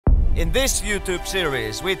In this YouTube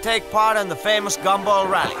series, we take part in the famous Gumball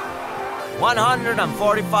rally.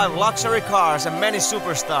 145 luxury cars and many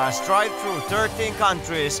superstars drive through 13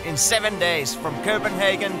 countries in 7 days from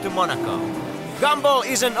Copenhagen to Monaco. Gumball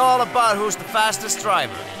isn't all about who's the fastest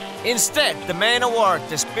driver. Instead, the main award,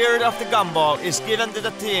 the Spirit of the Gumball, is given to the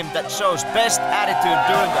team that shows best attitude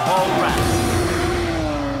during the whole rally.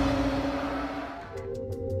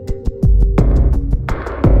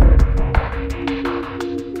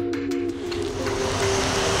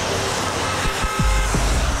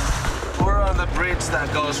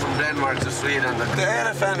 That goes from Denmark to Sweden. The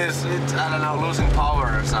elephant is, I don't know, losing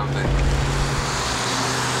power or something.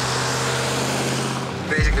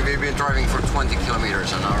 Basically, we've been driving for 20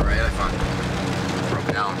 kilometers an hour. Elephant broke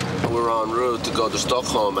down. We're en route to go to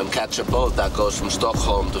Stockholm and catch a boat that goes from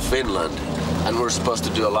Stockholm to Finland. And we're supposed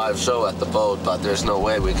to do a live show at the boat, but there's no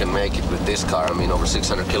way we can make it with this car. I mean, over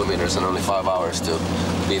 600 kilometers and only 5 hours to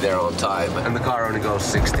be there on time. And the car only goes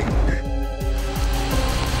 60.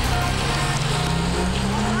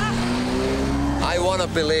 I want to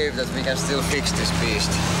believe that we can still fix this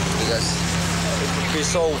beast, because it would be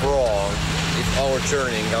so wrong if our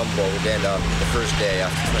journey in Gumball would end up the first day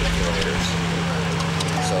after 20 kilometers.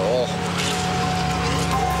 So,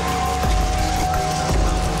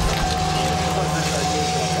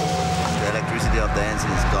 the electricity of the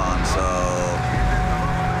engine is gone, so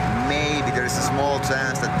maybe there is a small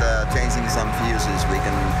chance that changing some fuses we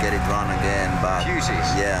can get it run again, but... Fuses?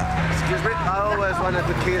 Yeah. Excuse me, I always wanted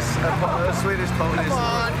to kiss a Swedish police.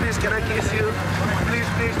 Please, can I kiss you? Please,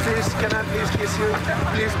 please, please, can I please kiss you?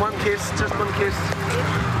 Please, one kiss, just one kiss.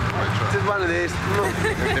 Just one of these.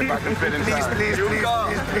 If I can fit inside. Please, please,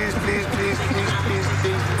 please, please, please, please, please,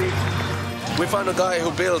 please, please. We found a guy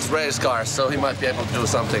who builds race cars, so he might be able to do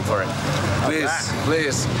something for it. Please,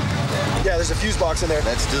 please. Yeah, there's a fuse box in there.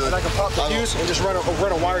 Let's do it. And I can pop the fuse and just run a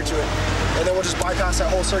wire to it. And then we'll just bypass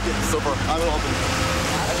that whole circuit. Super. I will open.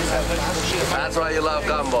 That's why you love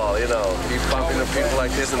Gumball, you know. You bump into people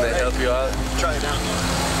like this and they help you out. Try it now.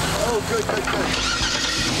 Oh, good, good, good.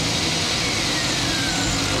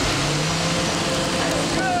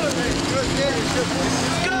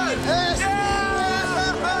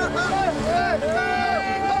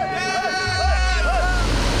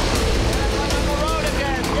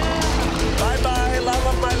 Bye-bye, love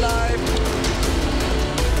of my life.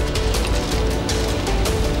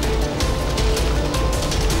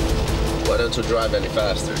 Why don't you drive any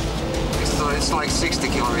faster? it's like 60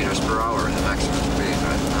 kilometers per hour, the maximum speed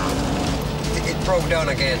right now. It broke down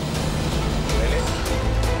again. Really?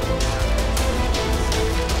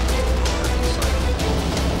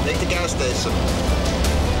 Take the gas station.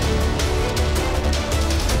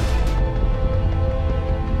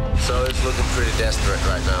 So it's looking pretty desperate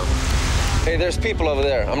right now. Hey, there's people over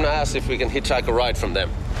there. I'm gonna ask if we can hitchhike a ride from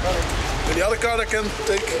them. In the other car I can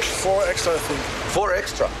take 4 extra, I think. 4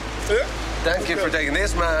 extra? Yeah. Thank you for taking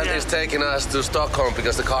this man. Is taking us to Stockholm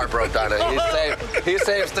because the car broke down. He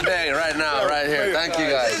saves the day right now, right here. Thank you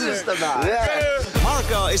guys. This is the man. Yeah.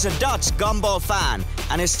 Marco is a Dutch Gumball fan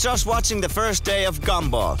and is just watching the first day of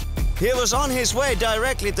Gumball. He was on his way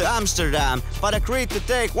directly to Amsterdam, but agreed to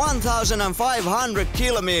take 1,500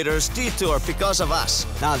 kilometers detour because of us.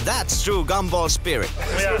 Now that's true Gumball spirit.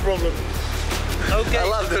 No problem. Okay. I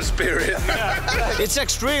love the spirit. It's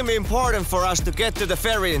extremely important for us to get to the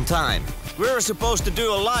ferry in time. We were supposed to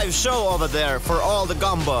do a live show over there for all the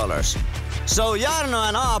Gumballers. So Jarno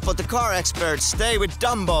and Aapo, the car experts, stay with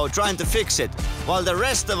Dumbo trying to fix it, while the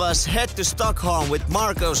rest of us head to Stockholm with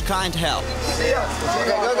Marco's kind help. See ya.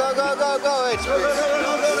 Go, go, go, go, go. It's go,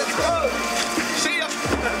 let's go. See ya.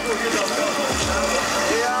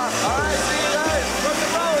 See ya. All right, see you guys. Rock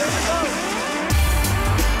and roll, here we go.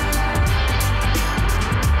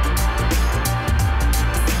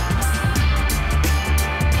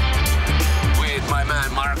 My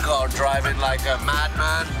man Marco driving like a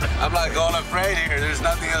madman. I'm like all afraid here. There's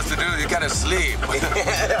nothing else to do. You gotta sleep. You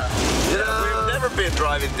know, we've never been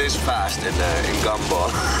driving this fast in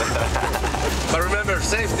Gumball. But remember,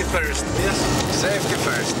 safety first. Yes, safety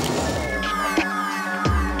first.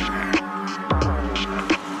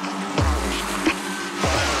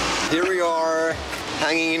 Here we are,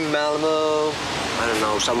 hanging in Malmo. I don't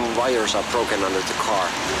know, some wires are broken under the car.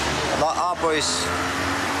 Aapo is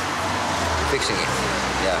fixing it.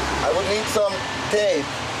 Yeah. I would need some tape.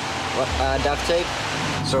 What, duct tape?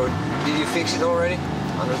 So, did you fix it already?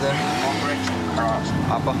 Under there?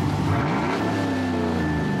 Aapo?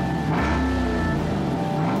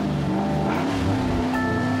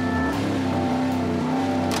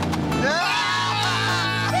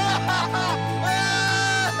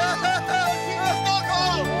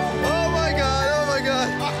 Oh my god, oh my god.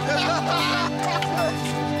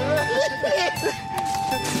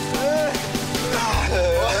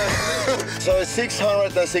 So it's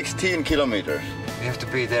 616 kilometers. We have to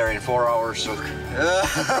be there in 4 hours. So.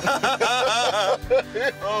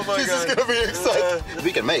 Oh my God. This is gonna be exciting.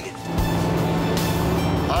 We can make it.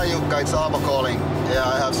 Hi Jukka, it's Aavo calling. Yeah,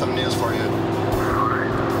 I have some news for you.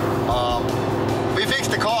 We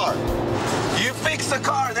fixed the car. You fixed the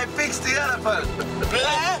car, they fixed the elephant.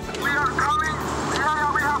 We are coming.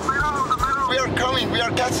 Yeah, we have freedom of the middle. We are coming, we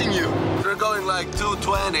are catching you. We're going like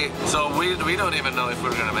 220, so we don't even know if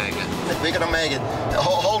we're gonna make it. We're gonna make it.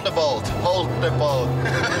 Hold the boat, hold the boat.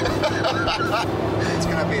 It's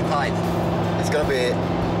gonna be tight. It's gonna be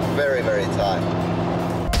very, very tight.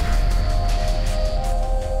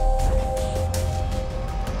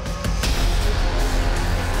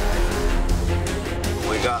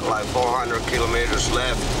 We got like 400 kilometers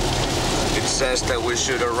left. It says that we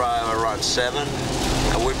should arrive around 7.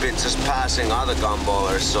 And we've been just passing other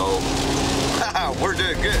gumballers, so we're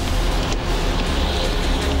doing good.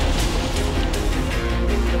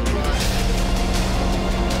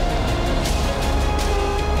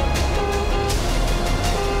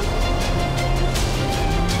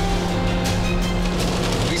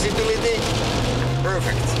 Visibility,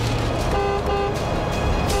 perfect.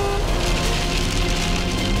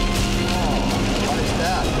 What is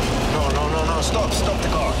that? No, stop the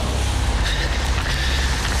car.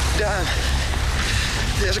 Damn,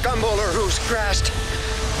 there's a gumballer who's crashed.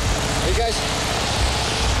 Hey guys,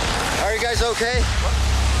 are you guys okay?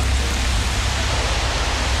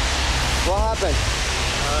 What happened?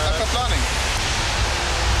 Aquaplaning.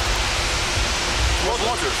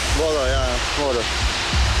 Water. Water, yeah, water.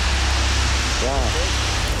 Yeah,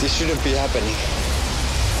 this shouldn't be happening.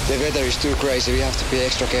 The weather is too crazy, we have to be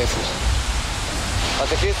extra careful. But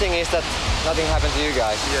the good thing is that nothing happened to you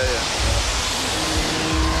guys. Yeah.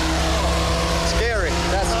 Scary,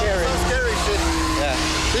 that's scary. That's scary shit. Yeah.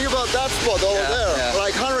 Think about that spot over there. Yeah.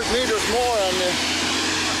 Like 100 meters more and...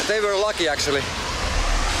 They were lucky actually.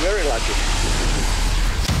 Very lucky.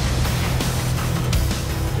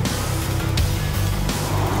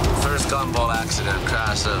 First gumball accident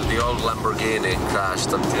crash, the old Lamborghini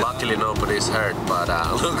crashed. Luckily nobody's hurt, but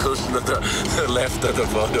look who's to the left of the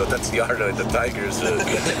photo. That's Jarno in the tiger suit.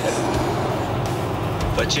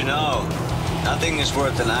 But you know, nothing is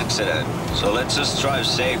worth an accident, so let's just drive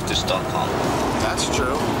safe to Stockholm. That's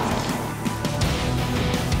true.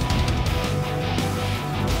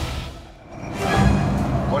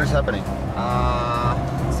 What is happening?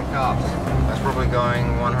 It's the cops. That's probably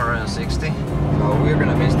going 160. So we're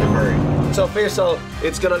gonna miss the ferry. It's official.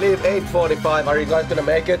 It's gonna leave 8:45. Are you guys gonna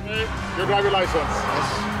make it? Your driver license.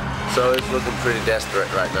 So it's looking pretty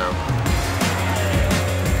desperate right now.